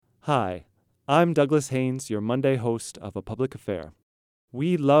Hi, I'm Douglas Haynes, your Monday host of A Public Affair.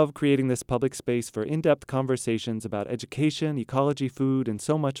 We love creating this public space for in-depth conversations about education, ecology, food, and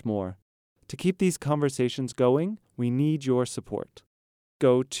so much more. To keep these conversations going, we need your support.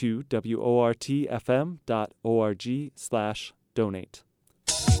 Go to wortfm.org/donate.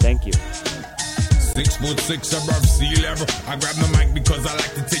 Thank you. 6'6" above sea level. I grab the mic because I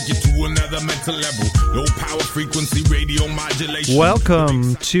like to take you to another mental level. Low power frequency radio modulation.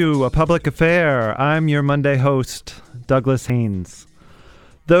 Welcome to A Public Affair. I'm your Monday host, Douglas Haynes.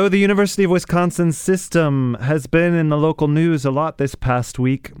 Though the University of Wisconsin system has been in the local news a lot this past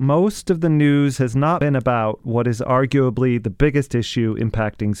week, most of the news has not been about what is arguably the biggest issue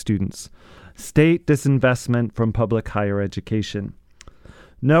impacting students: state disinvestment from public higher education.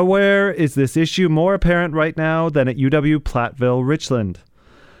 Nowhere is this issue more apparent right now than at UW-Platteville-Richland.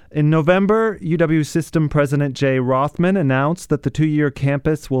 In November, UW System President Jay Rothman announced that the two-year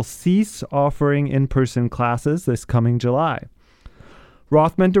campus will cease offering in-person classes this coming July.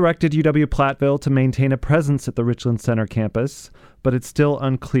 Rothman directed UW-Platteville to maintain a presence at the Richland Center campus, but it's still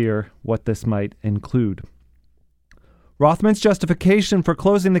unclear what this might include. Rothman's justification for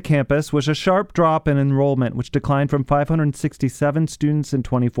closing the campus was a sharp drop in enrollment, which declined from 567 students in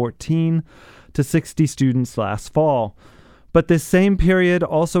 2014 to 60 students last fall. But this same period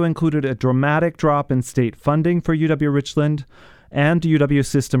also included a dramatic drop in state funding for UW-Richland and UW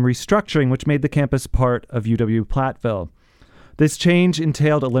system restructuring, which made the campus part of UW-Platteville. This change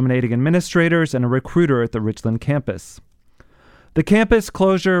entailed eliminating administrators and a recruiter at the Richland campus. The campus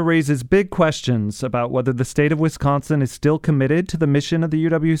closure raises big questions about whether the state of Wisconsin is still committed to the mission of the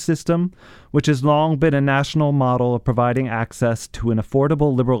UW system, which has long been a national model of providing access to an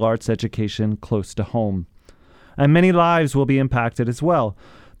affordable liberal arts education close to home. And many lives will be impacted as well.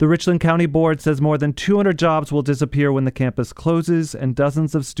 The Richland County Board says more than 200 jobs will disappear when the campus closes, and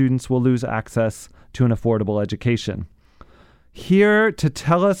dozens of students will lose access to an affordable education. Here to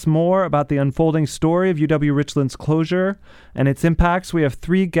tell us more about the unfolding story of UW-Richland's closure and its impacts, we have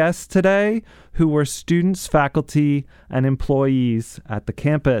three guests today who were students, faculty, and employees at the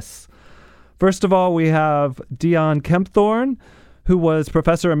campus. First of all, we have Dion Kempthorne, who is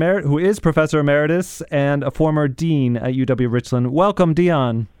Professor Emeritus and a former dean at UW-Richland. Welcome,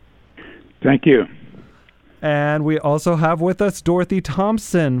 Dion. Thank you. And we also have with us Dorothy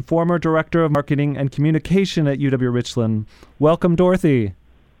Thompson, former Director of Marketing and Communication at UW-Richland. Welcome, Dorothy.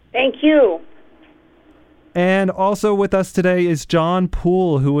 Thank you. And also with us today is John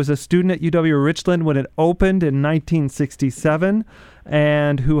Poole, who was a student at UW-Richland when it opened in 1967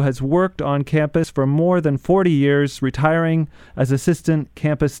 and who has worked on campus for more than 40 years, retiring as Assistant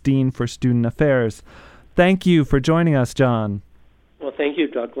Campus Dean for Student Affairs. Thank you for joining us, John. Well, thank you,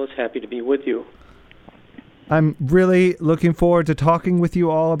 Douglas. Happy to be with you. I'm really looking forward to talking with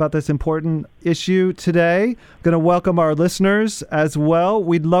you all about this important issue today. I'm going to welcome our listeners as well.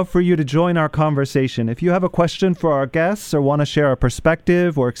 We'd love for you to join our conversation. If you have a question for our guests or want to share a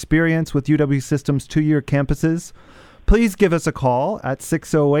perspective or experience with UW System's two-year campuses, please give us a call at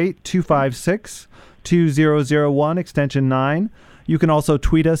 608-256-2001, extension 9. You can also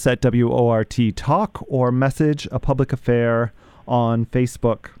tweet us at WORT Talk or message A Public Affair on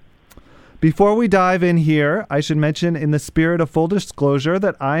Facebook. Before we dive in here, I should mention, in the spirit of full disclosure,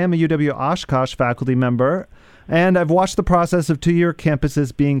 that I am a UW-Oshkosh faculty member, and I've watched the process of two-year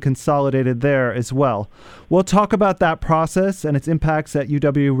campuses being consolidated there as well. We'll talk about that process and its impacts at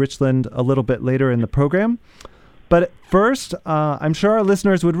UW-Richland a little bit later in the program. But first, I'm sure our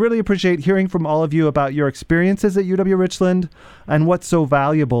listeners would really appreciate hearing from all of you about your experiences at UW-Richland and what's so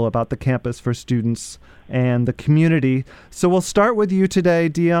valuable about the campus for students and the community. So we'll start with you today,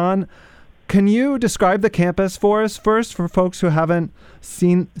 Dion. Can you describe the campus for us first, for folks who haven't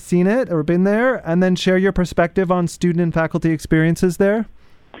seen it or been there, and then share your perspective on student and faculty experiences there?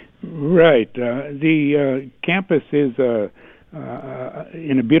 Right. The campus is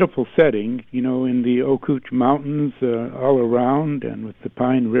in a beautiful setting, in the Okootch Mountains all around, and with the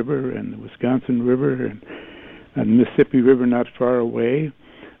Pine River and the Wisconsin River and the Mississippi River not far away.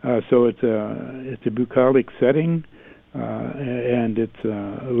 So it's a bucolic setting. And it's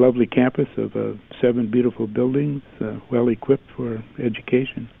a lovely campus of 7 beautiful buildings, well equipped for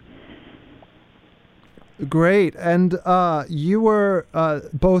education. Great. And you were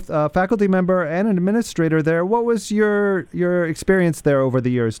both a faculty member and an administrator there. What was your experience there over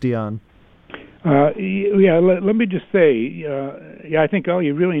the years, Dion? Let me just say, I think all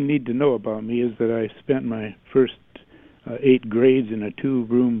you really need to know about me is that I spent my first 8 grades in a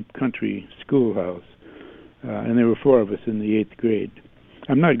 2-room country schoolhouse. And there were 4 of us in the 8th grade.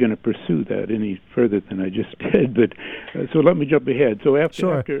 I'm not going to pursue that any further than I just did. But so let me jump ahead. So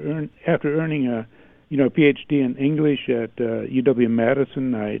after earning a PhD in English at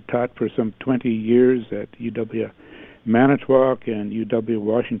UW-Madison, I taught for some 20 years at UW-Manitowoc and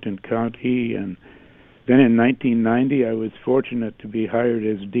UW-Washington County, and then in 1990 I was fortunate to be hired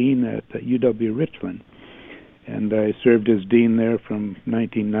as dean at UW-Richland, and I served as dean there from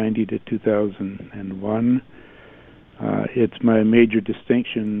 1990 to 2001. It's my major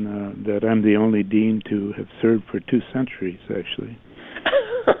distinction that I'm the only dean to have served for 2 centuries, actually.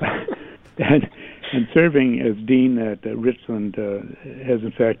 And serving as dean at Richland has,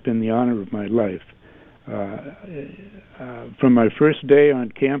 in fact, been the honor of my life. From my first day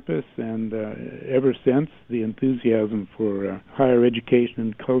on campus and ever since, the enthusiasm for higher education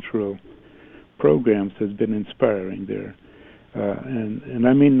and cultural programs has been inspiring there. And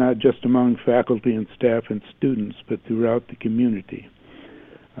I mean not just among faculty and staff and students, but throughout the community.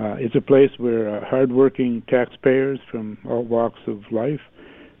 It's a place where hardworking taxpayers from all walks of life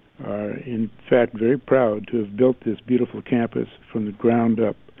are, in fact, very proud to have built this beautiful campus from the ground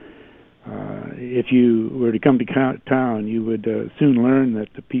up. If you were to come to town, you would soon learn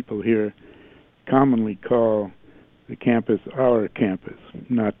that the people here commonly call the campus our campus,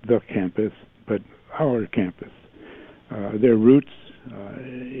 not the campus, but our campus. Their roots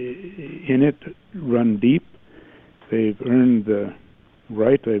in it run deep. They've earned the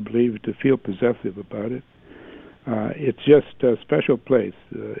right, I believe, to feel possessive about it. It's just a special place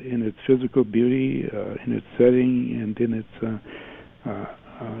in its physical beauty, in its setting, and in its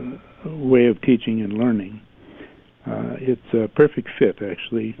way of teaching and learning. It's a perfect fit,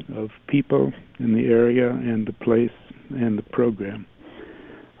 actually, of people in the area and the place and the program.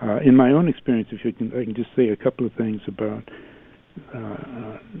 In my own experience, I can just say a couple of things about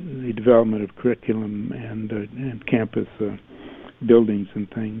the development of curriculum and campus buildings and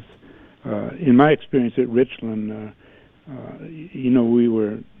things. In my experience at Richland, we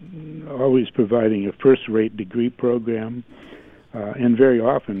were always providing a first-rate degree program, and very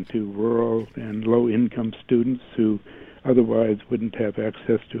often to rural and low-income students who otherwise wouldn't have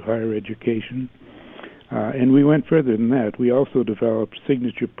access to higher education. And we went further than that. We also developed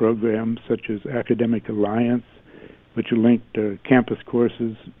signature programs such as Academic Alliance, which linked campus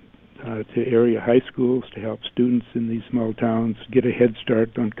courses to area high schools to help students in these small towns get a head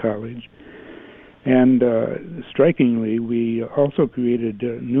start on college. And strikingly, we also created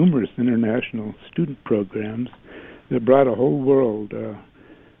numerous international student programs that brought a whole world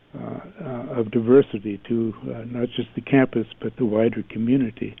of diversity to not just the campus, but the wider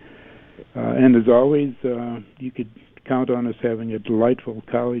community. And as always, you could count on us having a delightful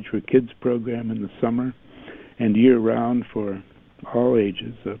College for Kids program in the summer and year-round for all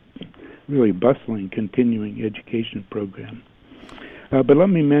ages, a really bustling continuing education program. But let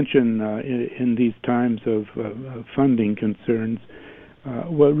me mention, in these times of funding concerns,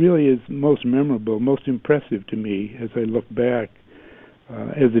 what really is most memorable, most impressive to me as I look back.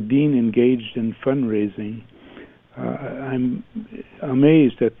 As a dean engaged in fundraising, I'm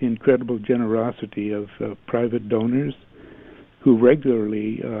amazed at the incredible generosity of private donors who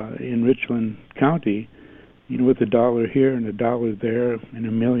regularly in Richland County, with $1 here and $1 there and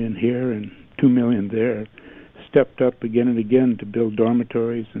 $1 million here and $2 million there, stepped up again and again to build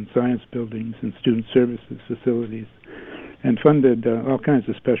dormitories and science buildings and student services facilities, and funded all kinds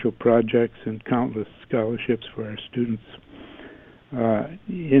of special projects and countless scholarships for our students.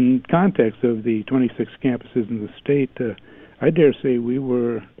 In context of the 26 campuses in the state, I dare say we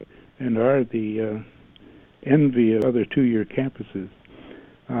were and are the envy of other two-year campuses.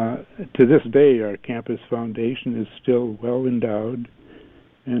 To this day, our campus foundation is still well endowed,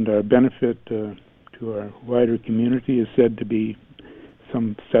 and our benefit to our wider community is said to be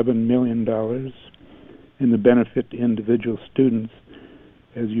some $7 million, and the benefit to individual students,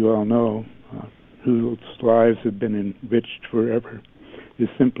 as you all know, whose lives have been enriched forever, is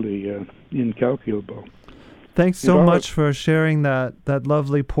simply incalculable. Thanks so much for sharing that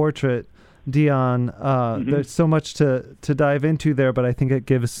lovely portrait, Dion. There's so much to dive into there, but I think it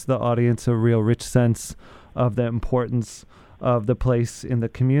gives the audience a real rich sense of the importance of the place in the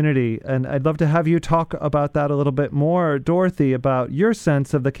community. And I'd love to have you talk about that a little bit more, Dorothy, about your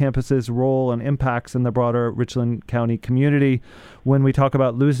sense of the campus's role and impacts in the broader Richland County community. When we talk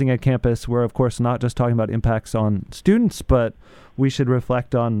about losing a campus, we're of course not just talking about impacts on students, but we should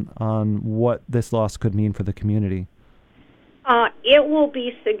reflect on what this loss could mean for the community. It will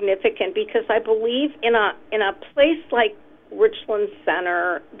be significant because I believe in a place like Richland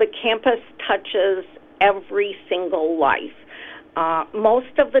Center, the campus touches every single life.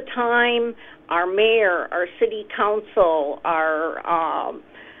 Most of the time, our mayor, our city council, our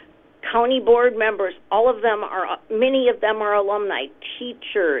county board members, many of them are alumni,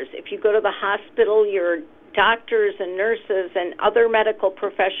 teachers. If you go to the hospital, your doctors and nurses and other medical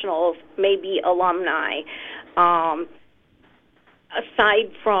professionals may be alumni.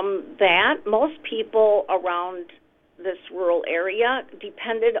 Aside from that, most people around this rural area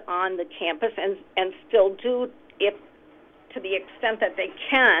depended on the campus and still do, if to the extent that they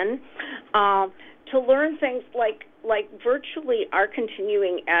can, to learn things like virtually our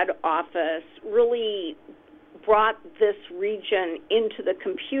continuing ed office really brought this region into the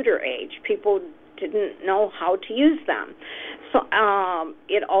computer age. People didn't know how to use them. So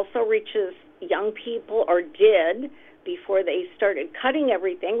it also reaches young people, or did, before they started cutting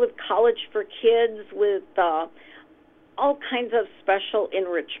everything, with College for Kids, with all kinds of special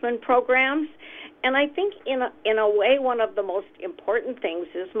enrichment programs. And I think in a way, one of the most important things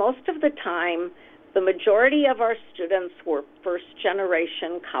is most of the time, the majority of our students were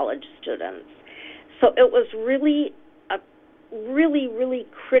first-generation college students. So it was really really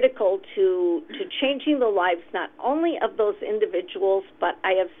critical to changing the lives not only of those individuals, but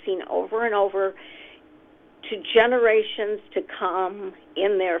I have seen over and over, to generations to come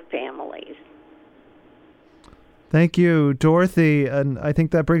in their families. Thank you, Dorothy. And I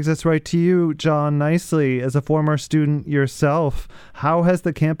think that brings us right to you, John, nicely. As a former student yourself, how has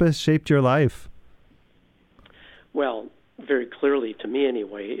the campus shaped your life? Well, very clearly, to me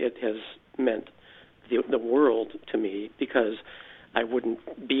anyway, it has meant the world to me, because I wouldn't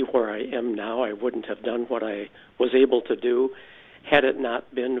be where I am now. I wouldn't have done what I was able to do had it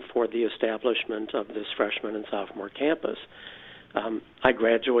not been for the establishment of this freshman and sophomore campus. I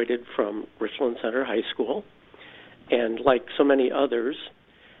graduated from Richland Center High School, and like so many others,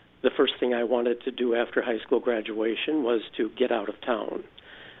 the first thing I wanted to do after high school graduation was to get out of town.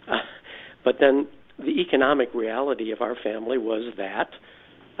 But then the economic reality of our family was that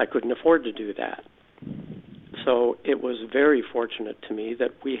I couldn't afford to do that. So it was very fortunate to me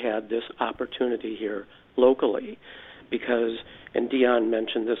that we had this opportunity here locally, because, and Dion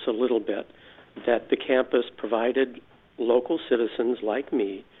mentioned this a little bit, that the campus provided local citizens like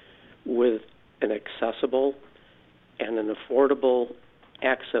me with an accessible and an affordable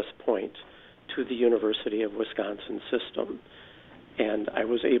access point to the University of Wisconsin system. And I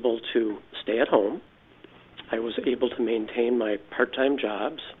was able to stay at home. I was able to maintain my part-time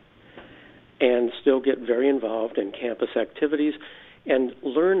jobs and still get very involved in campus activities and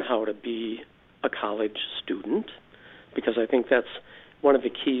learn how to be a college student, because I think that's one of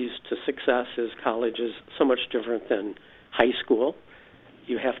the keys to success. Is college is so much different than high school.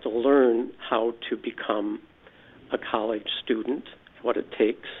 You have to learn how to become a college student, what it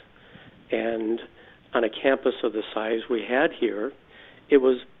takes. And on a campus of the size we had here, it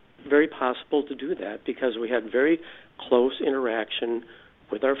was very possible to do that, because we had very close interaction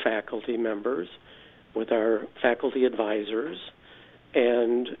with our faculty members, with our faculty advisors,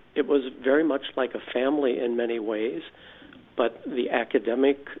 and it was very much like a family in many ways, but the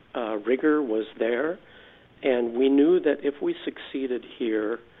academic rigor was there, and we knew that if we succeeded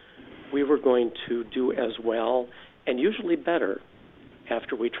here, we were going to do as well, and usually better,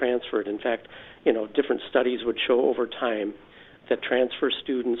 after we transferred. In fact, different studies would show over time that transfer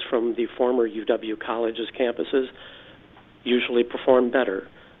students from the former UW colleges campuses usually perform better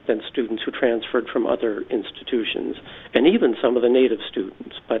than students who transferred from other institutions, and even some of the native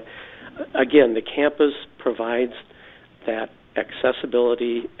students. But again, the campus provides that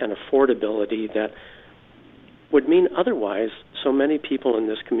accessibility and affordability that would mean otherwise so many people in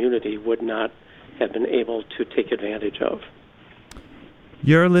this community would not have been able to take advantage of.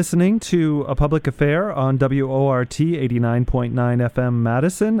 You're listening to A Public Affair on WORT 89.9 FM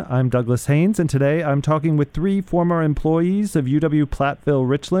Madison. I'm Douglas Haynes, and today I'm talking with 3 former employees of UW-Platteville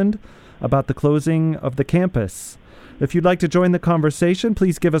Richland about the closing of the campus. If you'd like to join the conversation,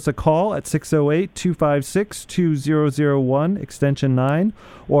 please give us a call at 608-256-2001, extension 9,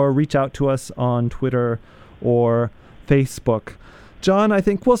 or reach out to us on Twitter or Facebook. John, I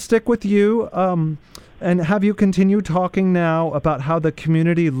think we'll stick with you. And have you continue talking now about how the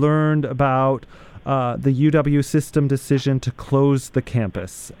community learned about the UW system decision to close the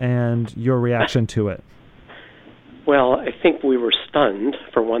campus and your reaction to it? Well, I think we were stunned,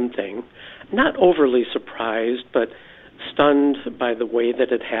 for one thing. Not overly surprised, but stunned by the way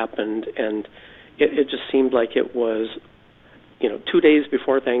that it happened. And it just seemed like it was, 2 days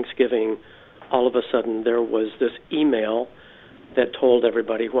before Thanksgiving, all of a sudden there was this email that told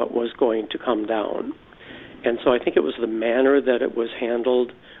everybody what was going to come down. And so I think it was the manner that it was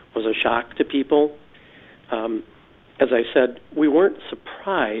handled was a shock to people. As I said, we weren't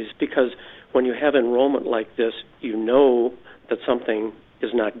surprised because when you have enrollment like this, you know that something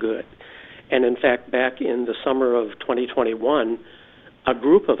is not good. And in fact, back in the summer of 2021, a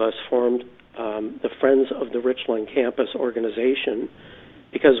group of us formed the Friends of the Richland Campus organization,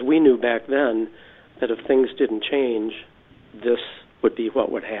 because we knew back then that if things didn't change, this would be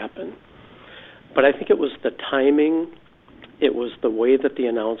what would happen. But I think it was the timing, it was the way that the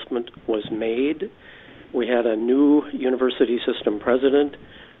announcement was made. We had a new university system president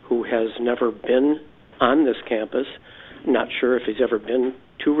who has never been on this campus, not sure if he's ever been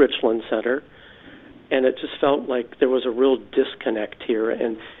to Richland Center, and it just felt like there was a real disconnect here.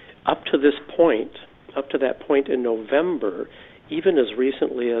 And up to that point in November, even as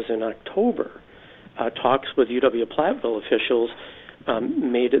recently as in October, talks with UW-Platteville officials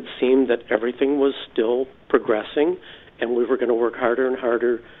made it seem that everything was still progressing and we were going to work harder and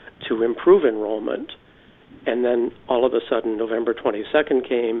harder to improve enrollment. And then all of a sudden, November 22nd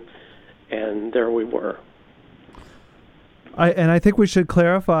came, and there we were. I think we should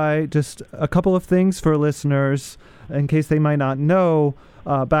clarify just a couple of things for listeners in case they might not know.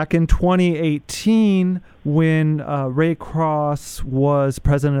 Back in 2018, when Ray Cross was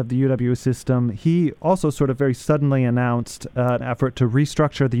president of the UW system, he also sort of very suddenly announced an effort to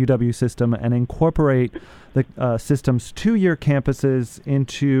restructure the UW system and incorporate the system's 2-year campuses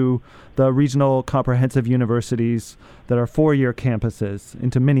into the regional comprehensive universities that are 4-year campuses,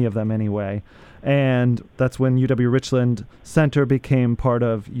 into many of them anyway. And that's when UW-Richland Center became part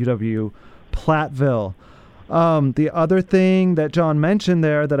of UW-Platteville. The other thing that John mentioned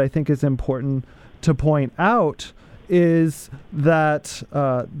there that I think is important to point out is that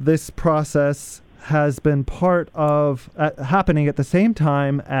this process has been part of happening at the same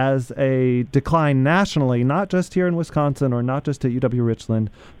time as a decline nationally, not just here in Wisconsin or not just at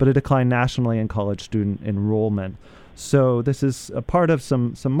UW-Richland, but a decline nationally in college student enrollment. So this is a part of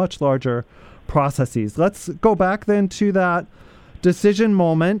some much larger processes. Let's go back then to that decision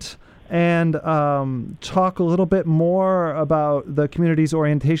moment and talk a little bit more about the community's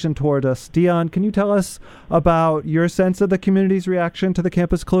orientation toward us. Dion, can you tell us about your sense of the community's reaction to the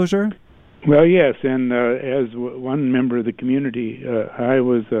campus closure? Well, yes, and as one member of the community, I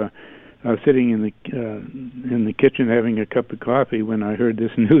was sitting in the kitchen having a cup of coffee when I heard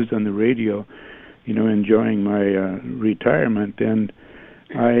this news on the radio, enjoying my retirement, and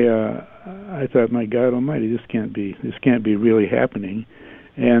I thought, my God Almighty, this can't be really happening.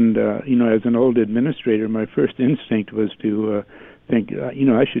 And as an old administrator, my first instinct was to think,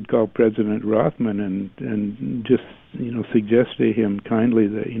 I should call President Rothman and just suggest to him kindly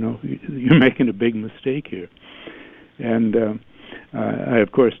that you're making a big mistake here. And I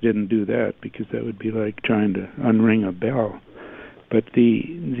of course didn't do that, because that would be like trying to unring a bell. But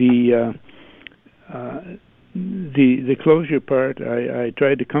the closure part, I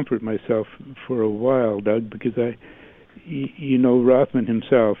tried to comfort myself for a while, Doug, because Rothman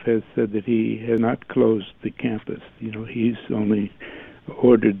himself has said that he has not closed the campus. He's only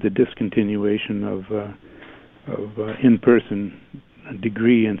ordered the discontinuation of in-person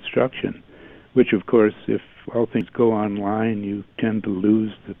degree instruction, which, of course, if all things go online, you tend to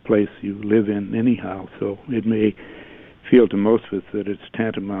lose the place you live in anyhow. So it may feel to most of us that it's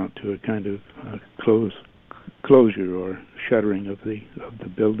tantamount to a kind of closure or shuttering of the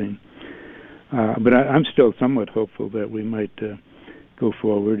building. But I'm still somewhat hopeful that we might go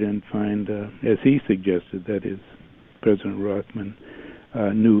forward and find, as he suggested, that is, President Rothman,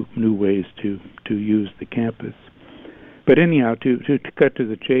 new ways to use the campus. But anyhow, to cut to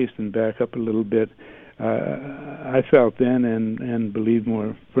the chase and back up a little bit, I felt then and believe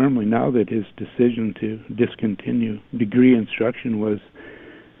more firmly now that his decision to discontinue degree instruction was,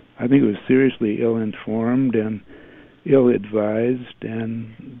 I think it was seriously ill-informed and ill-advised,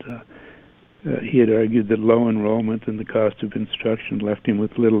 and he had argued that low enrollment and the cost of instruction left him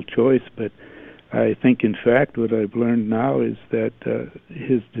with little choice. But I think, in fact, what I've learned now is that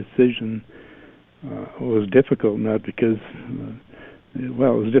his decision was difficult, not because, it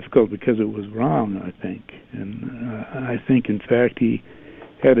was difficult because it was wrong, I think. And I think, in fact, he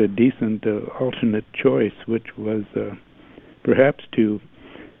had a decent alternate choice, which was perhaps to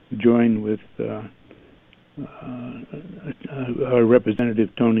join with our Representative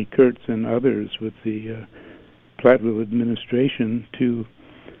Tony Kurtz and others with the Platteville administration to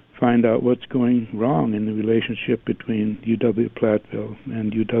find out what's going wrong in the relationship between UW-Platteville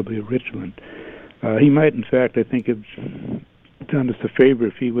and UW-Richland. He might, in fact, I think, have done us a favor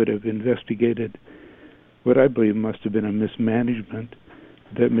if he would have investigated what I believe must have been a mismanagement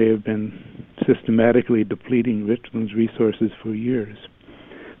that may have been systematically depleting Richland's resources for years.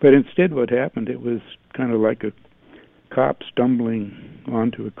 But instead what happened, it was kind of like a cop stumbling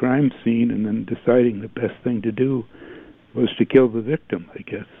onto a crime scene and then deciding the best thing to do was to kill the victim, I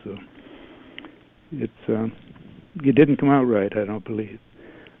guess. So it didn't come out right, I don't believe.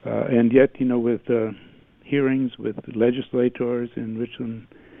 And yet, with hearings with legislators in Richland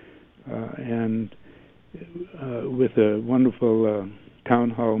and with a wonderful town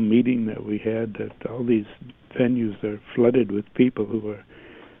hall meeting that we had, that all these venues are flooded with people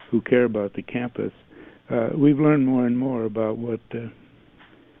who care about the campus. We've learned more and more about what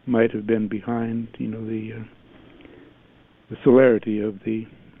might have been behind, the celerity of the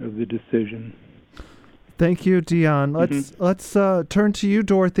decision. Thank you, Dion. Let's turn to you,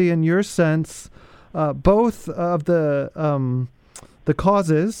 Dorothy. In your sense, both of the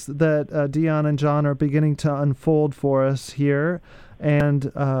causes that Dion and John are beginning to unfold for us here, and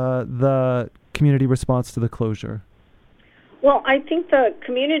the community response to the closure. Well, I think the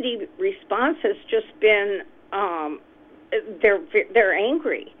community response has just been they're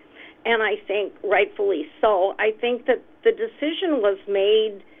angry, and I think rightfully so. I think that the decision was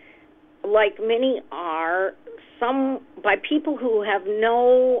made, like many are, some by people who have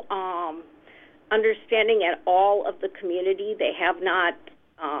no understanding at all of the community. They have not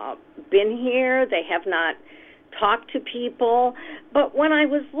been here. They have not talked to people. But when I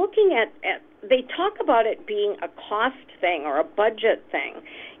was looking at they talk about it being a cost thing or a budget thing.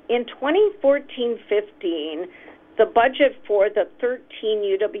 In 2014-15, the budget for the 13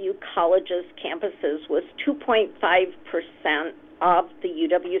 UW colleges campuses was 2.5% of the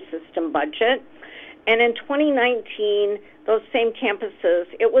UW system budget. And in 2019, those same campuses,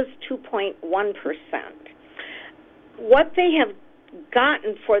 it was 2.1%. What they have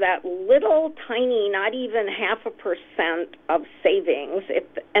gotten for that little tiny, not even 0.5% of savings,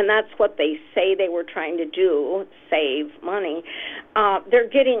 and that's what they say they were trying to do, save money, they're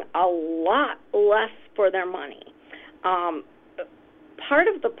getting a lot less for their money. Part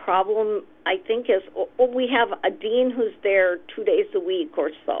of the problem, I think, is we have a dean who's there 2 days a week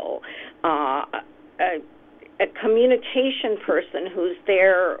or so, a communication person who's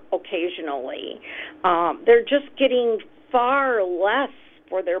there occasionally. They're just getting far less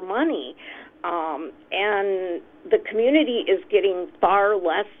for their money, and the community is getting far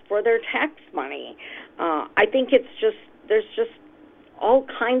less for their tax money. I think there's just all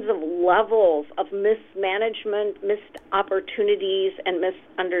kinds of levels of mismanagement, missed opportunities, and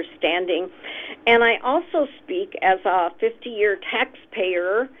misunderstanding. And I also speak as a 50-year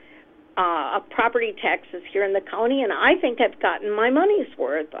taxpayer of property taxes here in the county, and I think I've gotten my money's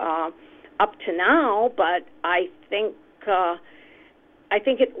worth up to now, but I think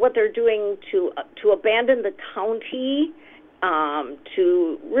what they're doing to abandon the county,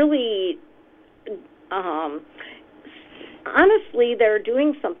 to really, honestly, they're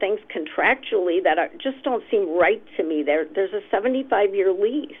doing some things contractually that just don't seem right to me. There's a 75-year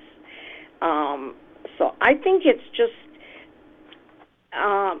lease, so I think it's just.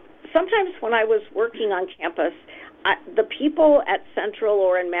 Sometimes when I was working on campus, the people at Central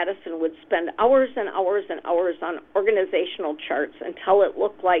or in Madison would spend hours and hours and hours on organizational charts until it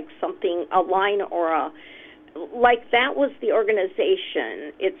looked like something, a line or like that was the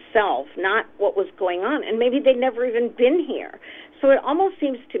organization itself, not what was going on. And maybe they'd never even been here. So it almost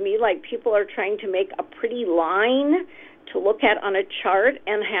seems to me like people are trying to make a pretty line to look at on a chart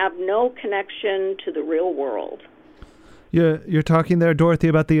and have no connection to the real world. You're talking there, Dorothy,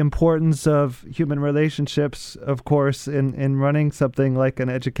 about the importance of human relationships, of course, in running something like an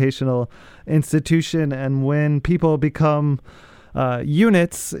educational institution. And when people become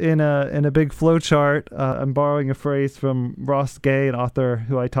units in a big flow chart, I'm borrowing a phrase from Ross Gay, an author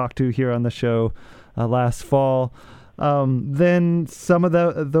who I talked to here on the show last fall, then some of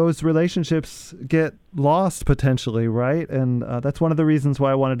those relationships get lost potentially, right? And that's one of the reasons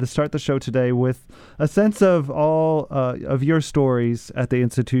why I wanted to start the show today with a sense of all of your stories at the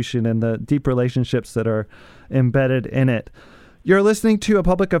institution and the deep relationships that are embedded in it. You're listening to A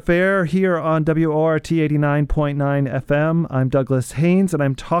Public Affair here on WORT 89.9 FM. I'm Douglas Haynes, and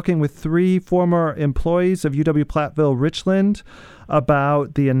I'm talking with three former employees of UW-Platteville Richland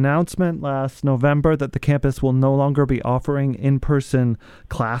about the announcement last November that the campus will no longer be offering in-person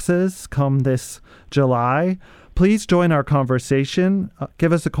classes come this July. Please join our conversation.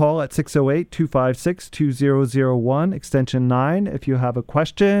 Give us a call at 608-256-2001, extension 9, if you have a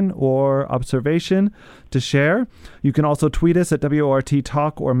question or observation to share. You can also tweet us at WORT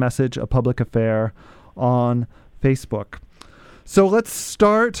Talk or message A Public Affair on Facebook. So let's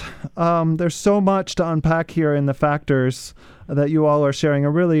start. There's so much to unpack here in the factors that you all are sharing a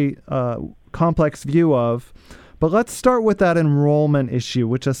really complex view of. But let's start with that enrollment issue,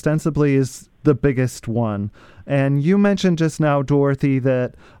 which ostensibly is the biggest one. And you mentioned just now, Dorothy,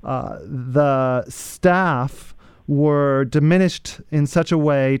 that the staff were diminished in such a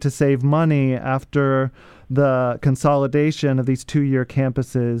way to save money after the consolidation of these 2-year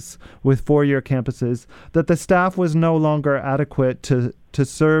campuses with 4-year campuses, that the staff was no longer adequate to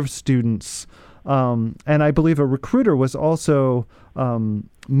serve students. And I believe a recruiter was also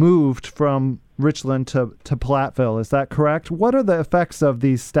moved from Richland to Platteville. Is that correct? What are the effects of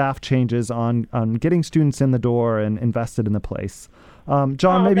these staff changes on getting students in the door and invested in the place?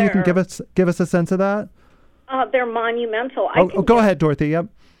 John, maybe you can give us a sense of that? They're monumental. Go ahead, Dorothy. Yep.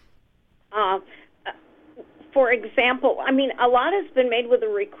 For example, I mean, a lot has been made with a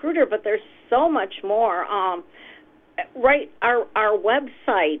recruiter, but there's so much more. Right, our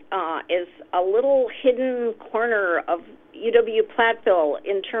website is a little hidden corner of UW Platteville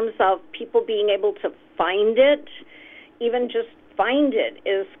in terms of people being able to find it. Even just find it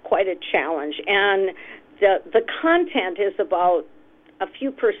is quite a challenge, and the content is about a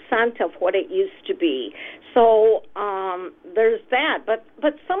few percent of what it used to be. So there's that, but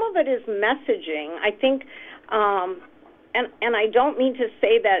some of it is messaging. I think, and I don't mean to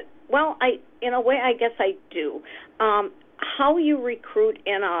say that. Well, in a way, I guess I do. How you recruit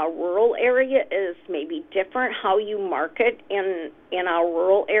in a rural area is maybe different. How you market in a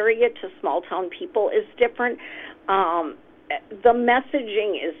rural area to small town people is different. The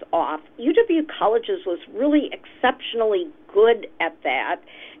messaging is off. UW Colleges was really exceptionally good at that.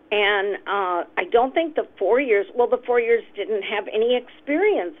 And I don't think the 4 years didn't have any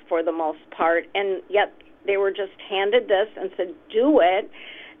experience for the most part, and yet they were just handed this and said, do it.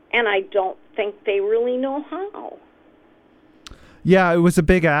 And I don't think they really know how. Yeah, it was a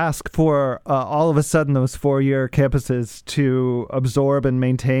big ask for all of a sudden those 4-year campuses to absorb and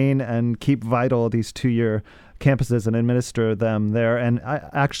maintain and keep vital these 2-year campuses and administer them there, and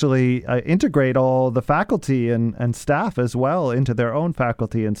actually integrate all the faculty and staff as well into their own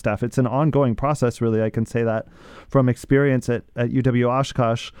faculty and staff. It's an ongoing process, really. I can say that from experience at UW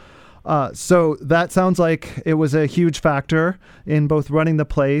Oshkosh. So that sounds like it was a huge factor in both running the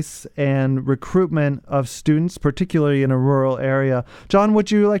place and recruitment of students, particularly in a rural area. John,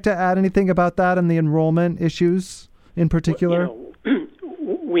 would you like to add anything about that and the enrollment issues in particular? Well,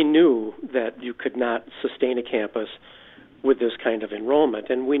 we knew that you could not sustain a campus with this kind of enrollment,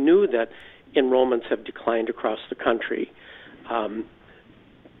 and we knew that enrollments have declined across the country.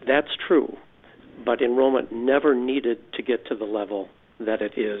 That's true, but enrollment never needed to get to the level that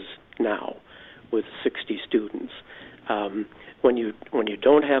it is now with 60 students. When you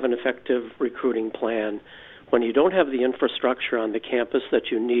don't have an effective recruiting plan, when you don't have the infrastructure on the campus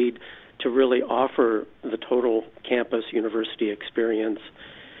that you need to really offer the total campus university experience,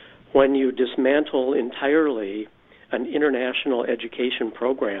 when you dismantle entirely an international education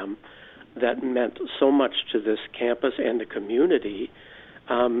program that meant so much to this campus and the community,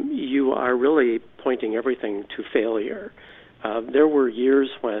 you are really pointing everything to failure. There were years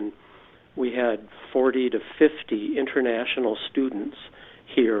when we had 40 to 50 international students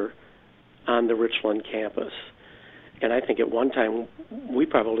here on the Richland campus. And I think at one time we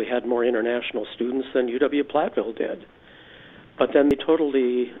probably had more international students than UW Platteville did. But then they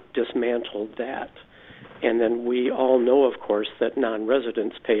totally dismantled that. And then we all know, of course, that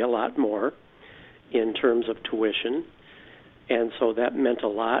non-residents pay a lot more in terms of tuition. And so that meant a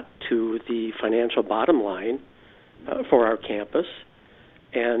lot to the financial bottom line for our campus.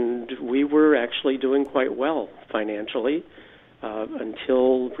 And we were actually doing quite well financially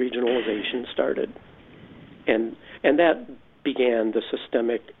until regionalization started. And that began the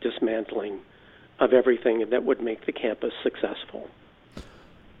systemic dismantling of everything that would make the campus successful.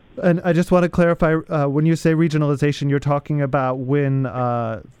 And I just want to clarify, when you say regionalization, you're talking about when,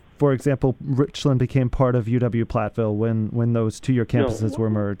 for example, Richland became part of UW Platteville, when those 2-year campuses were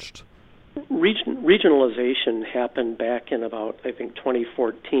merged. Regionalization happened back in about, I think,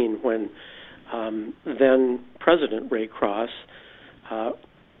 2014, when then President Ray Cross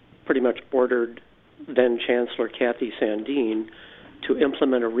pretty much ordered then Chancellor Kathy Sandeen to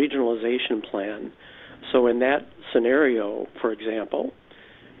implement a regionalization plan. So in that scenario, for example,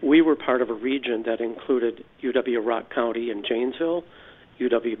 we were part of a region that included UW Rock County and Janesville,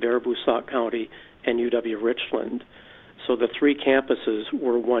 UW Baraboo-Sauk County, and UW Richland. So the 3 campuses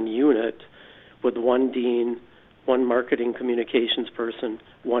were one unit with one dean, one marketing communications person,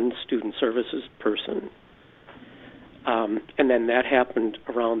 one student services person. And then that happened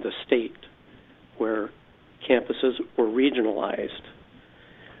around the state, where campuses were regionalized.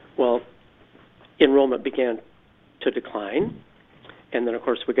 Well, enrollment began to decline, and then, of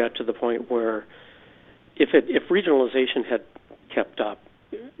course, we got to the point where if regionalization had kept up,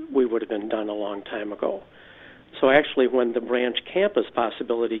 we would have been done a long time ago. So actually, when the branch campus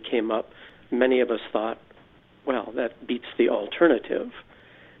possibility came up, many of us thought, well, that beats the alternative.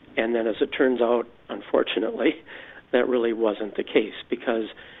 And then as it turns out, unfortunately, that really wasn't the case, because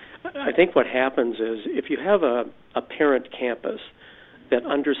I think what happens is if you have a parent campus that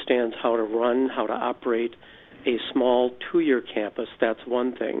understands how to run, how to operate a small 2-year campus, that's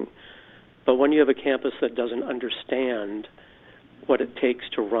one thing. But when you have a campus that doesn't understand what it takes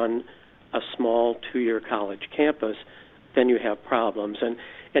to run a small 2-year college campus, then you have problems. And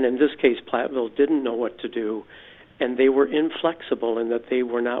in this case, Platteville didn't know what to do, and they were inflexible in that they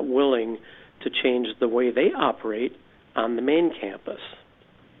were not willing to change the way they operate on the main campus.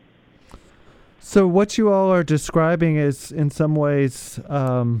 So what you all are describing is, in some ways,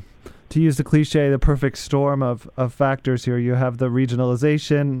 to use the cliche, the perfect storm of factors here. You have the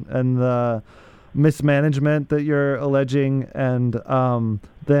regionalization and the mismanagement that you're alleging, and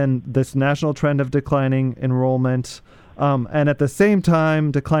then this national trend of declining enrollment, and at the same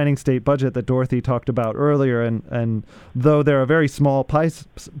time, declining state budget that Dorothy talked about earlier. And though they're a very small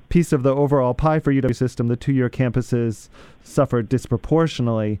piece of the overall pie for UW system, the 2-year campuses suffered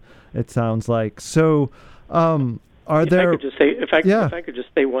disproportionately, it sounds like. So are there... If I could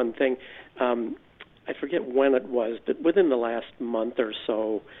just say one thing. I forget when it was, but within the last month or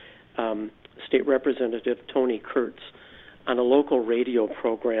so, State Representative Tony Kurtz on a local radio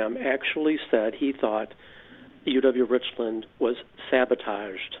program actually said he thought UW Richland was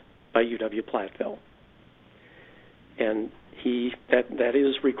sabotaged by UW Platteville. And that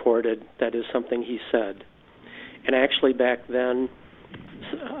is recorded. That is something he said. And actually back then,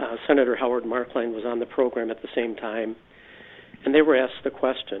 Senator Howard Markline was on the program at the same time, and they were asked the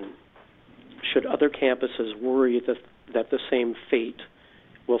question, should other campuses worry that the same fate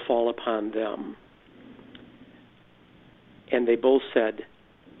will fall upon them? And they both said,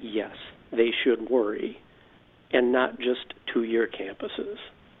 yes, they should worry, and not just 2-year campuses.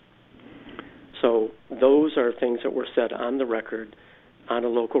 So those are things that were said on the record on a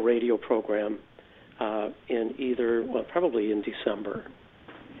local radio program probably in December.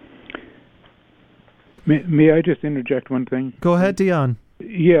 May I just interject one thing? Go ahead, Dion.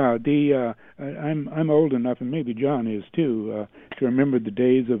 Yeah, I'm old enough, and maybe John is too, to remember the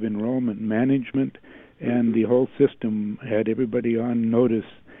days of enrollment management, and the whole system had everybody on notice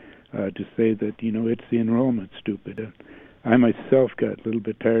to say that, it's the enrollment, stupid. I myself got a little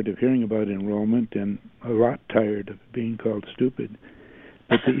bit tired of hearing about enrollment, and a lot tired of being called stupid.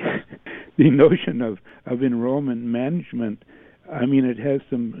 But the notion of enrollment management, it has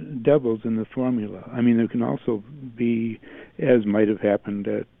some devils in the formula. There can also be, as might have happened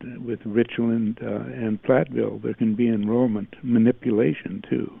with Richland and Platteville, there can be enrollment manipulation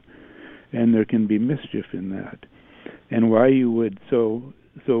too, and there can be mischief in that. And why you would so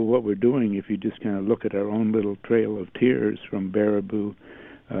what we're doing, if you just kind of look at our own little trail of tears from Baraboo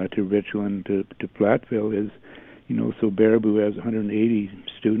to Richland to Platteville, is so Baraboo has 180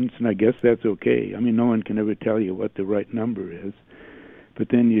 students, and I guess that's okay. No one can ever tell you what the right number is. But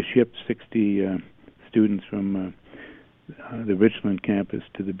then you ship 60 students from the Richland campus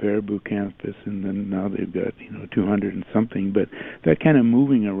to the Baraboo campus, and then now they've got 200 and something. But that kind of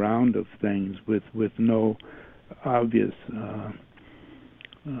moving around of things with no obvious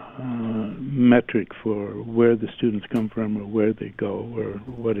metric for where the students come from or where they go or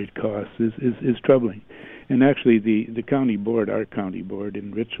what it costs is troubling. And actually the county board, our county board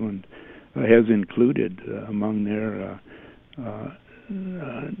in Richland, has included among their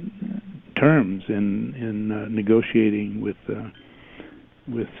terms in negotiating with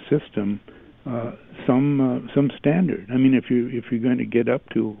system some standard. If you're going to get up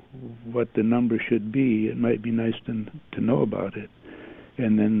to what the number should be, it might be nice to know about it,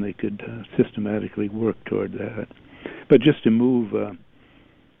 and then they could systematically work toward that. But just to move,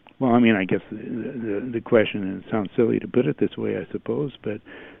 I guess the question, and it sounds silly to put it this way, I suppose, but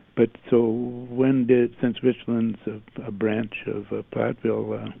so when since Richland's a branch of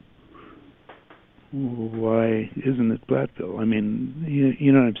Platteville, why isn't it Platteville?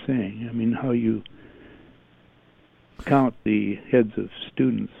 You know what I'm saying? How you count the heads of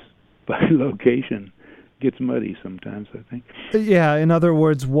students by location gets muddy sometimes, I think. Yeah, in other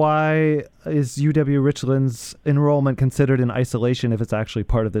words, why is UW Richland's enrollment considered in isolation if it's actually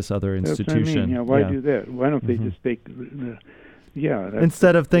part of this other institution? That's what I mean. Why do that? Why don't they just take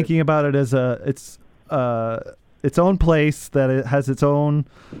instead of thinking about it as its own place, that it has its own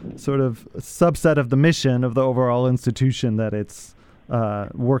sort of subset of the mission of the overall institution that it's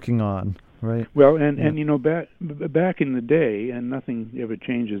working on. Right. Well, and you know, back in the day, and nothing ever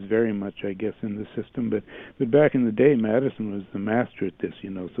changes very much, I guess, in the system. But back in the day, Madison was the master at this. You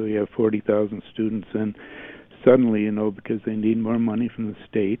know, so you have 40,000 students, and suddenly, you know, because they need more money from the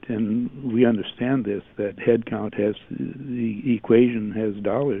state, and we understand this, that head count has the equation has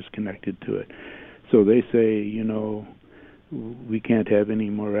dollars connected to it. So they say, you know, we can't have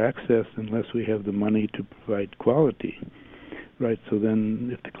any more access unless we have the money to provide quality. Right, so then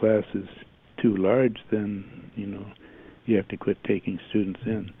if the class is too large, then, you know, you have to quit taking students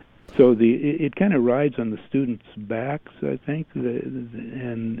in. So it kind of rides on the students' backs, I think,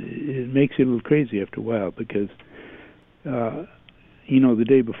 and it makes it a little crazy after a while because, you know, the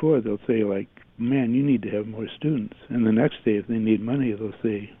day before they'll say, like, man, you need to have more students. And the next day, if they need money, they'll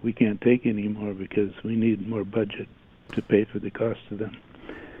say, we can't take any more because we need more budget to pay for the cost of them.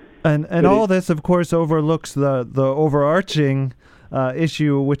 And all this, of course, overlooks the overarching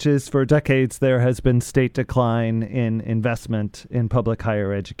issue, which is for decades there has been state decline in investment in public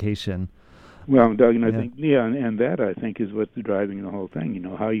higher education. Well, Doug, and I think, and that I think is what's driving the whole thing. You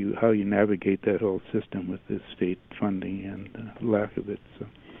know, how you navigate that whole system with this state funding and lack of it. So.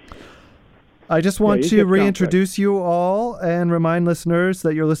 I just want to reintroduce you all and remind listeners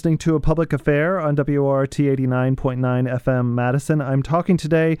that you're listening to A Public Affair on WORT 89.9 FM Madison. I'm talking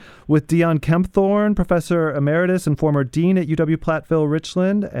today with Dion Kempthorne, Professor Emeritus and former Dean at UW-Platteville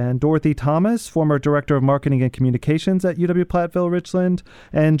Richland, and Dorothy Thomas, former Director of Marketing and Communications at UW-Platteville Richland,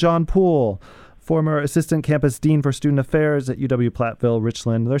 and John Poole, former Assistant Campus Dean for Student Affairs at UW-Platteville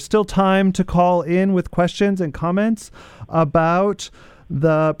Richland. There's still time to call in with questions and comments about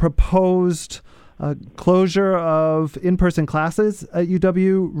the proposed closure of in-person classes at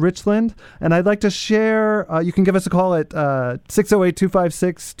UW-Richland. And I'd like to share, you can give us a call at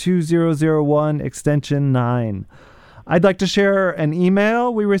 608-256-2001, extension 9. I'd like to share an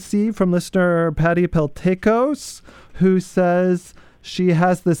email we received from listener Patty Peltekos, who says she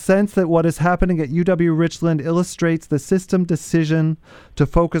has the sense that what is happening at UW-Richland illustrates the system decision to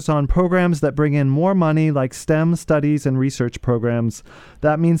focus on programs that bring in more money, like STEM studies and research programs.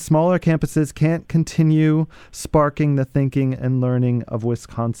 That means smaller campuses can't continue sparking the thinking and learning of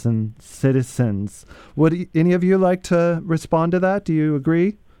Wisconsin citizens. Would any of you like to respond to that? Do you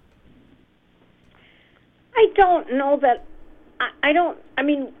agree? I don't know that. I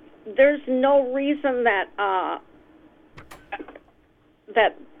mean, there's no reason that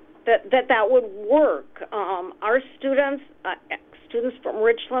that would work. Our students from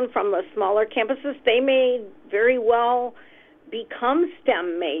Richland, from the smaller campuses, they may very well become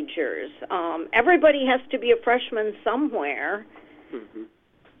STEM majors. Everybody has to be a freshman somewhere. Mm-hmm.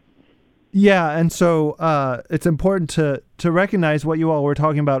 Yeah, and so it's important to recognize what you all were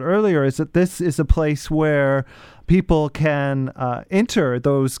talking about earlier, is that this is a place where people can enter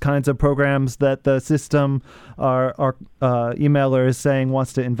those kinds of programs that the system, our emailer is saying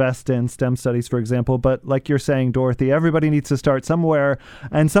wants to invest in, STEM studies, for example. But like you're saying, Dorothy, everybody needs to start somewhere,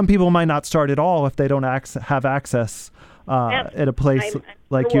 and some people might not start at all if they don't have access at a place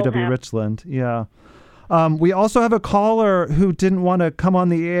like UW-Richland. Yeah. We also have a caller who didn't want to come on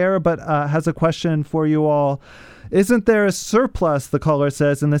the air but has a question for you all. Isn't there a surplus, the caller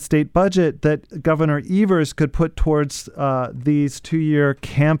says, in the state budget that Governor Evers could put towards these two-year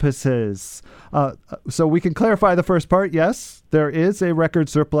campuses? So we can clarify the first part. Yes, there is a record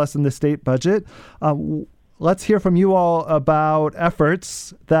surplus in the state budget. Let's hear from you all about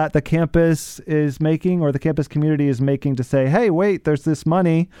efforts that the campus is making, or the campus community is making, to say, hey, wait, there's this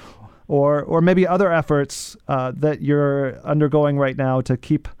money, or maybe other efforts that you're undergoing right now to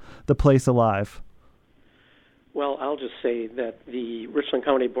keep the place alive. Well, I'll just say that the Richland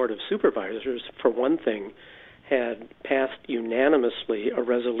County Board of Supervisors, for one thing, had passed unanimously a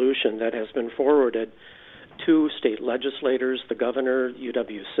resolution that has been forwarded to state legislators, the governor,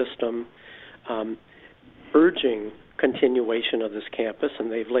 UW system, urging continuation of this campus,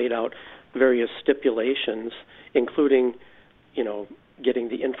 and they've laid out various stipulations, including, getting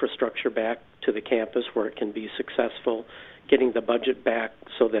the infrastructure back to the campus where it can be successful, getting the budget back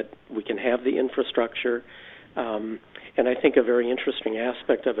so that we can have the infrastructure. And I think a very interesting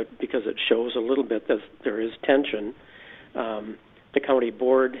aspect of it, because it shows a little bit that there is tension, the county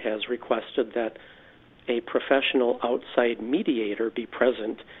board has requested that a professional outside mediator be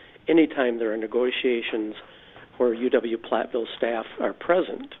present anytime there are negotiations where UW-Platteville staff are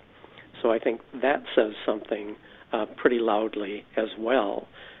present. So I think that says something pretty loudly as well.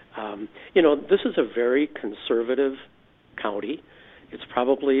 This is a very conservative county. It's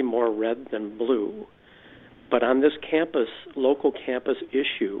probably more red than blue. But on this campus, local campus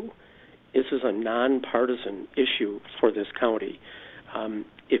issue, this is a nonpartisan issue for this county.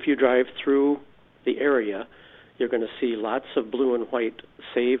 If you drive through the area, you're going to see lots of blue and white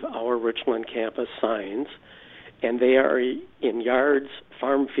Save Our Richland Campus signs, and they are in yards,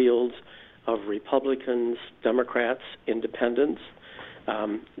 farm fields of Republicans, Democrats, Independents.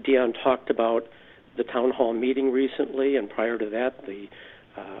 Dion talked about the town hall meeting recently, and prior to that, the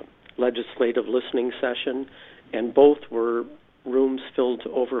legislative listening session, and both were rooms filled to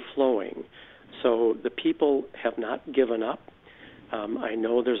overflowing. So the people have not given up. I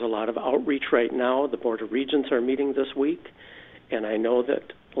know there's a lot of outreach right now. The Board of Regents are meeting this week, and I know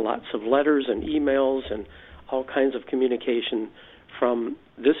that lots of letters and emails and all kinds of communication from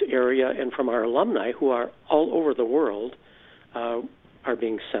this area and from our alumni who are all over the world are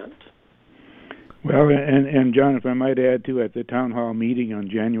being sent. Well, and John, if I might add too, at the town hall meeting on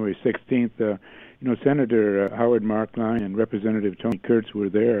January 16th, Senator Howard Markline and Representative Tony Kurtz were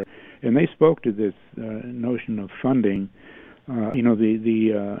there, and they spoke to this notion of funding.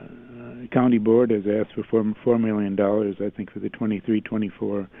 The county board has asked for $4 million, I think, for the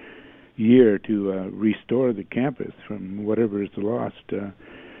 23-24 year to restore the campus from whatever is lost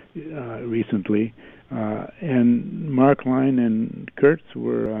recently. And Markline and Kurtz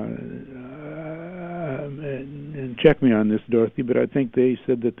were, and check me on this, Dorothy, but I think they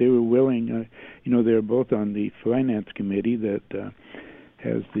said that they were willing, they're both on the finance committee that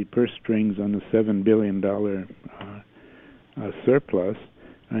has the purse strings on the $7 billion surplus,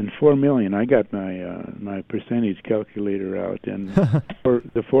 and $4 million. I got my percentage calculator out, and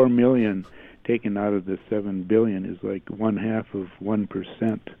the $4 million taken out of the $7 billion is like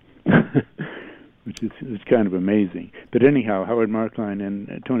 0.5%, which is kind of amazing. But anyhow, Howard Markline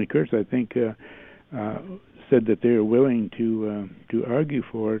and Tony Kurtz, I think, said that they are willing to argue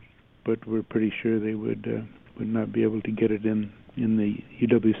for it, but we're pretty sure they would not be able to get it in the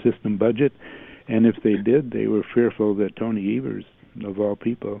UW system budget. And if they did, they were fearful that Tony Evers, of all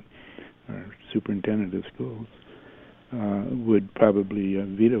people, our superintendent of schools, would probably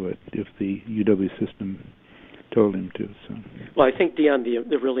veto it if the UW system told him to. So. Well, I think, Dion,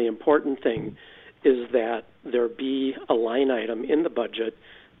 the really important thing is that there be a line item in the budget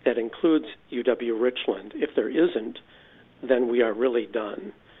that includes UW Richland. If there isn't, then we are really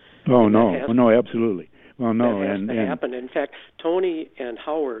done. Oh, no, absolutely. Well, no, that has to happen. In fact, Tony and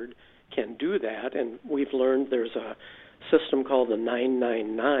Howard can do that, and we've learned there's a system called the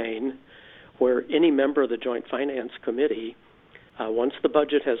 999, where any member of the Joint Finance Committee, once the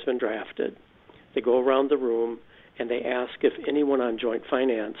budget has been drafted, they go around the room and they ask if anyone on Joint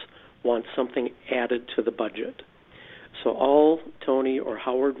Finance wants something added to the budget. So all Tony or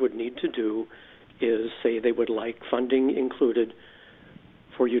Howard would need to do is say they would like funding included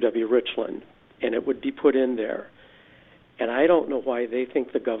for UW Richland, and it would be put in there. And I don't know why they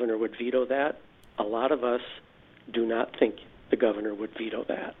think the governor would veto that. A lot of us do not think the governor would veto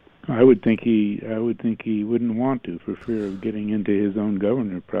that. I would think he wouldn't want to, for fear of getting into his own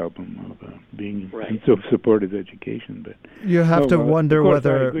governor problem of being in so supportive education. But you have to wonder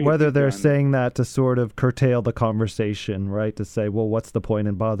whether they're saying that to sort of curtail the conversation, right? To say, well, what's the point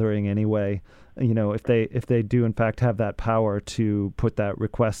in bothering anyway? If they do in fact have that power to put that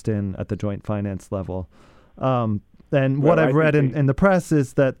request in at the joint finance level. And what I've read in the press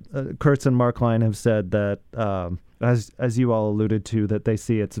is that Kurtz and Markline have said that, as you all alluded to, that they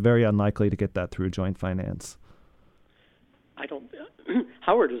see it's very unlikely to get that through joint finance.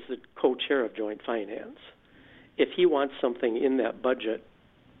 Howard is the co-chair of joint finance. If he wants something in that budget,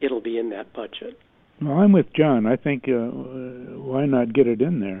 it'll be in that budget. Well, I'm with John. I think why not get it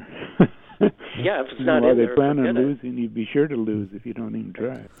in there? Yeah, if it's not in there, they plan on losing, you'd be sure to lose if you don't even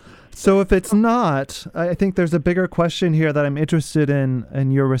try. So if it's not, I think there's a bigger question here that I'm interested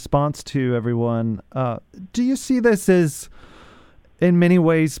in your response to, everyone. Do you see this as, in many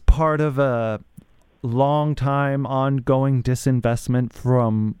ways, part of a long-time, ongoing disinvestment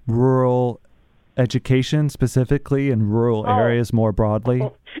from rural education, specifically in rural areas more broadly?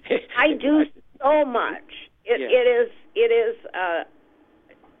 I do so much. It is a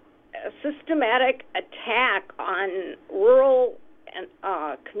systematic attack on rural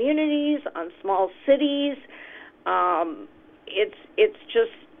communities, on small cities. It's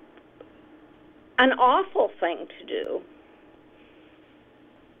just an awful thing to do.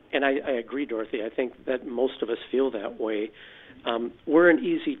 And I agree, Dorothy. I think that most of us feel that way. We're an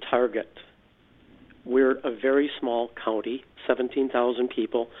easy target. We're a very small county, 17,000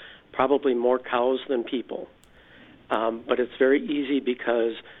 people, probably more cows than people. But it's very easy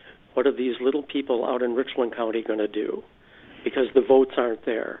because what are these little people out in Richland County going to do? Because the votes aren't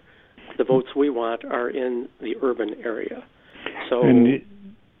there. The votes we want are in the urban area. So,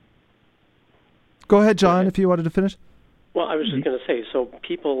 go ahead, John, if you wanted to finish. Well, I was just going to say, so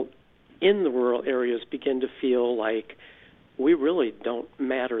people in the rural areas begin to feel like we really don't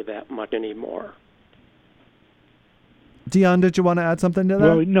matter that much anymore. Dion, did you want to add something to that?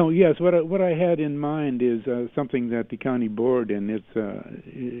 Well, no, yes. What I had in mind is something that the county board in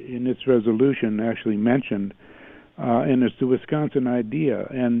its resolution actually mentioned, and it's the Wisconsin idea.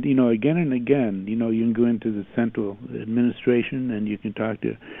 And again and again, you can go into the central administration and you can talk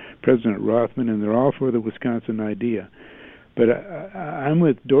to President Rothman, and they're all for the Wisconsin idea. But I'm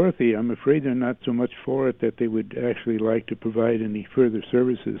with Dorothy. I'm afraid they're not so much for it that they would actually like to provide any further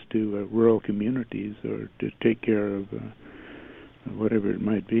services to rural communities or to take care of whatever it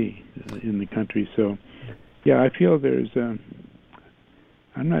might be in the country. So, yeah, I feel there's... I'm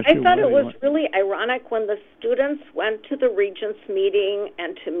not sure. I thought it was really ironic when the students went to the Regents meeting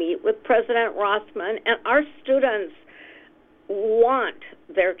and to meet with President Rothman, and our students want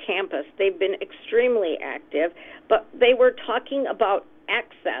their campus. They've been extremely active, but they were talking about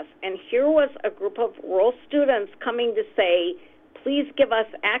access, and here was a group of rural students coming to say, please give us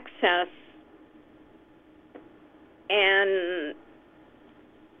access, and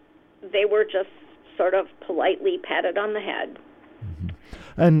they were just sort of politely patted on the head.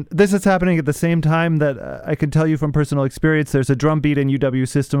 And this is happening at the same time that I can tell you from personal experience, there's a drumbeat in UW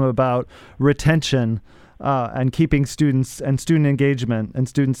system about retention and keeping students and student engagement and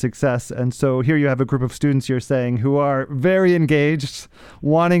student success. And so here you have a group of students, you're saying, who are very engaged,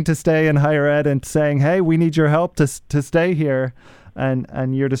 wanting to stay in higher ed and saying, hey, we need your help to stay here.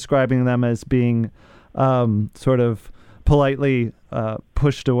 And you're describing them as being sort of politely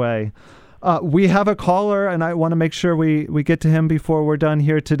pushed away. We have a caller, and I want to make sure we get to him before we're done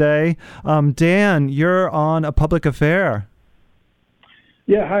here today. Dan, you're on A Public Affair.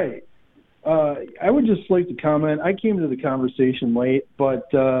 Yeah, hi. I would just like to comment. I came to the conversation late,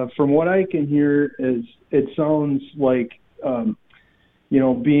 but from what I can hear, it sounds like,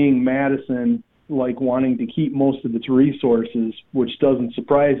 being Madison, like wanting to keep most of its resources, which doesn't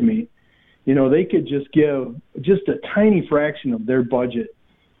surprise me. They could just give just a tiny fraction of their budget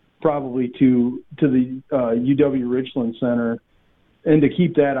probably to the UW Richland Center, and to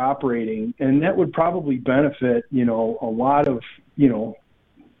keep that operating. And that would probably benefit, a lot of,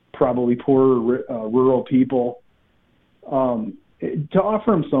 probably poorer rural people, to offer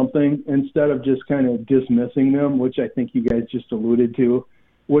them something instead of just kind of dismissing them, which I think you guys just alluded to,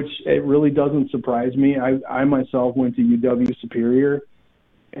 which it really doesn't surprise me. I myself went to UW Superior,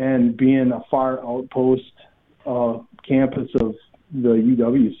 and being a far outpost campus of the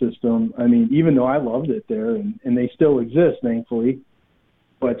UW system, I mean, even though I loved it there, and they still exist, thankfully,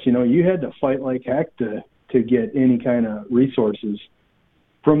 but, you had to fight like heck to get any kind of resources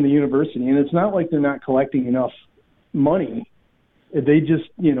from the university. And it's not like they're not collecting enough money. They just,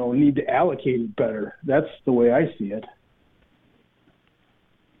 need to allocate it better. That's the way I see it.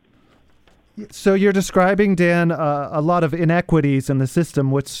 So you're describing, Dan, a lot of inequities in the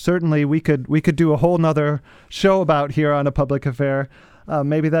system, which certainly we could do a whole nother show about here on A Public Affair.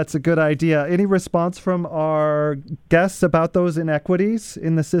 Maybe that's a good idea. Any response from our guests about those inequities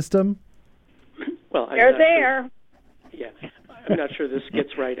in the system? Well, they're there. Yeah, I'm not sure this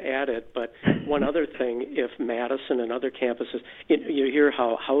gets right at it, but one other thing, if Madison and other campuses, you hear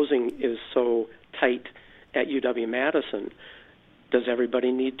how housing is so tight at UW-Madison. Does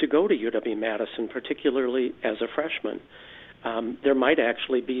everybody need to go to UW-Madison, particularly as a freshman? There might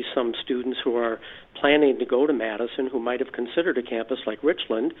actually be some students who are planning to go to Madison who might have considered a campus like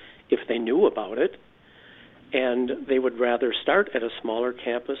Richland if they knew about it, and they would rather start at a smaller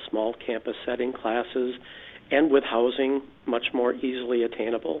campus, small campus setting, classes, and with housing much more easily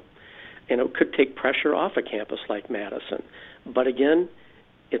attainable. And it could take pressure off a campus like Madison. But again,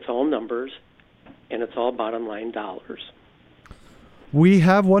 it's all numbers, and it's all bottom line dollars. We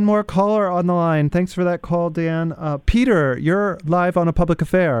have one more caller on the line. Thanks for that call, Dan. Peter, you're live on A Public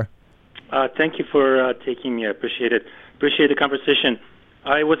Affair. Thank you for taking me. I appreciate it. Appreciate the conversation.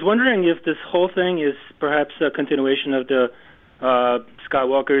 I was wondering if this whole thing is perhaps a continuation of the Scott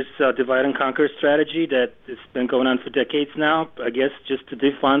Walker's divide and conquer strategy that has been going on for decades now, I guess, just to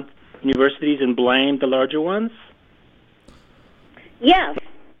defund universities and blame the larger ones? Yes.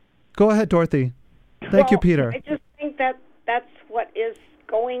 Go ahead, Dorothy. Thank you, Peter. I just think that's what is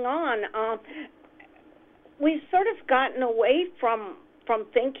going on. We've sort of gotten away from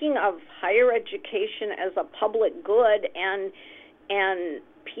thinking of higher education as a public good, and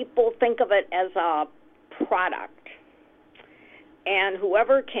people think of it as a product. And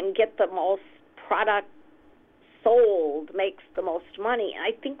whoever can get the most product sold makes the most money.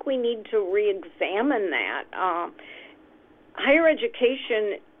 I think we need to re-examine that. Higher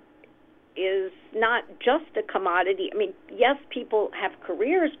education is not just a commodity. I mean, yes, people have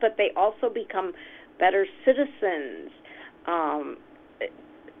careers, but they also become better citizens.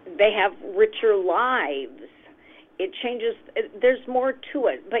 They have richer lives. It changes. There's more to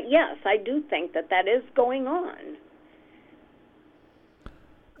it. But yes, I do think that is going on.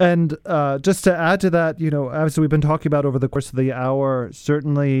 And just to add to that, as we've been talking about over the course of the hour,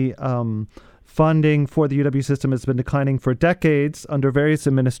 certainly funding for the UW system has been declining for decades under various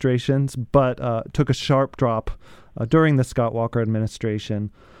administrations, but took a sharp drop during the Scott Walker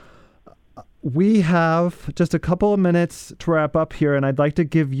administration. We have just a couple of minutes to wrap up here, and I'd like to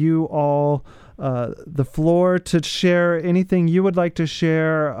give you all the floor to share anything you would like to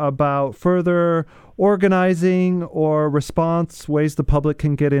share about further organizing or response, ways the public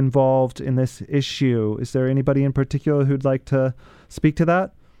can get involved in this issue. Is there anybody in particular who'd like to speak to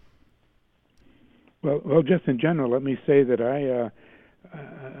that? Well, just in general, let me say that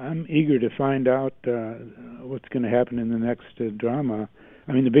I'm eager to find out what's going to happen in the next drama.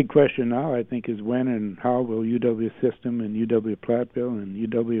 I mean, the big question now, I think, is when and how will UW System and UW Platteville and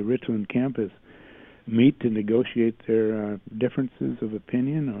UW Richland campus meet to negotiate their differences of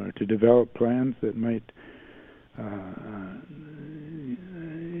opinion or to develop plans that might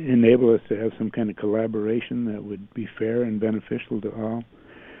enable us to have some kind of collaboration that would be fair and beneficial to all.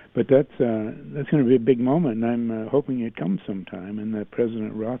 But that's going to be a big moment, and I'm hoping it comes sometime, and that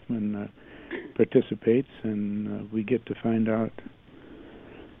President Rothman participates, and we get to find out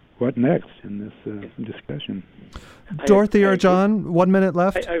what next in this discussion. Dorothy or John, 1 minute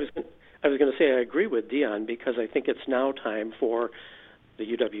left. I was going to say I agree with Dion, because I think it's now time for the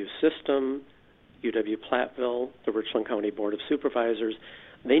UW system, UW Platteville, the Richland County Board of Supervisors.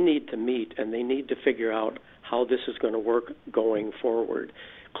 They need to meet, and they need to figure out how this is going to work going forward.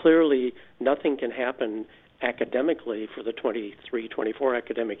 Clearly, nothing can happen academically for the 23-24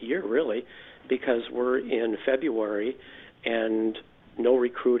 academic year, really, because we're in February and no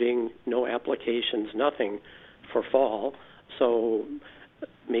recruiting, no applications, nothing for fall. So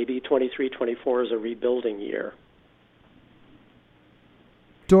maybe 23-24 is a rebuilding year.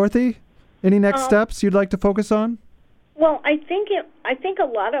 Dorothy, any next steps you'd like to focus on? Well, I think a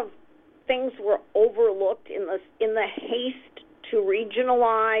lot of things were overlooked in the haste to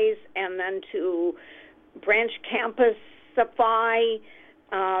regionalize and then to branch campusify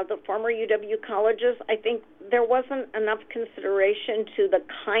the former UW colleges. I think there wasn't enough consideration to the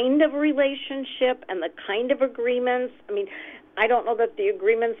kind of relationship and the kind of agreements. I mean, I don't know that the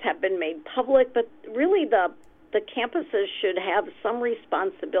agreements have been made public, but really the campuses should have some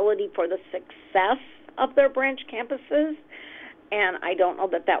responsibility for the success of their branch campuses, and I don't know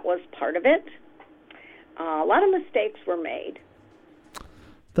that was part of it. A lot of mistakes were made.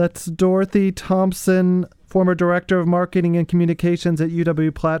 That's Dorothy Thompson, former Director of Marketing and Communications at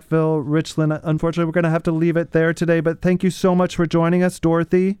UW Platteville, Richland. Unfortunately, we're going to have to leave it there today, but thank you so much for joining us,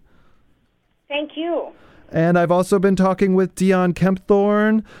 Dorothy. Thank you. And I've also been talking with Dion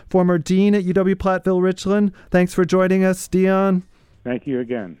Kempthorne, former Dean at UW Platteville, Richland. Thanks for joining us, Dion. Thank you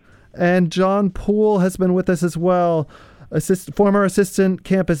again. And John Poole has been with us as well, former Assistant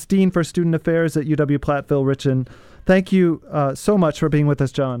Campus Dean for Student Affairs at UW Platteville, Richland. Thank you so much for being with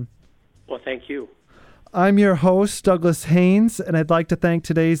us, John. Well, thank you. I'm your host, Douglas Haynes, and I'd like to thank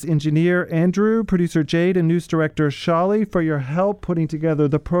today's engineer, Andrew, producer Jade, and news director Shali for your help putting together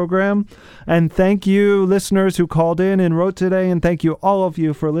the program. And thank you, listeners who called in and wrote today, and thank you, all of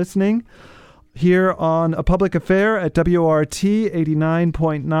you, for listening here on A Public Affair at WORT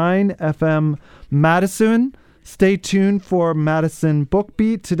 89.9 FM Madison. Stay tuned for Madison Book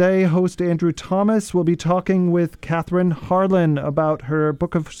Beat. Today, host Andrew Thomas will be talking with Catherine Harlan about her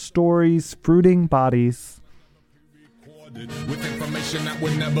book of stories, Fruiting Bodies. With information that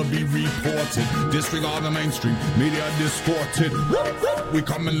would never be reported. Disregard the mainstream, media distorted. We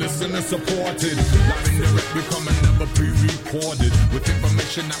come and listen and support it. Live and direct, we come and never be reported. With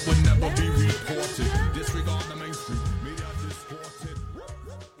information that would never be reported.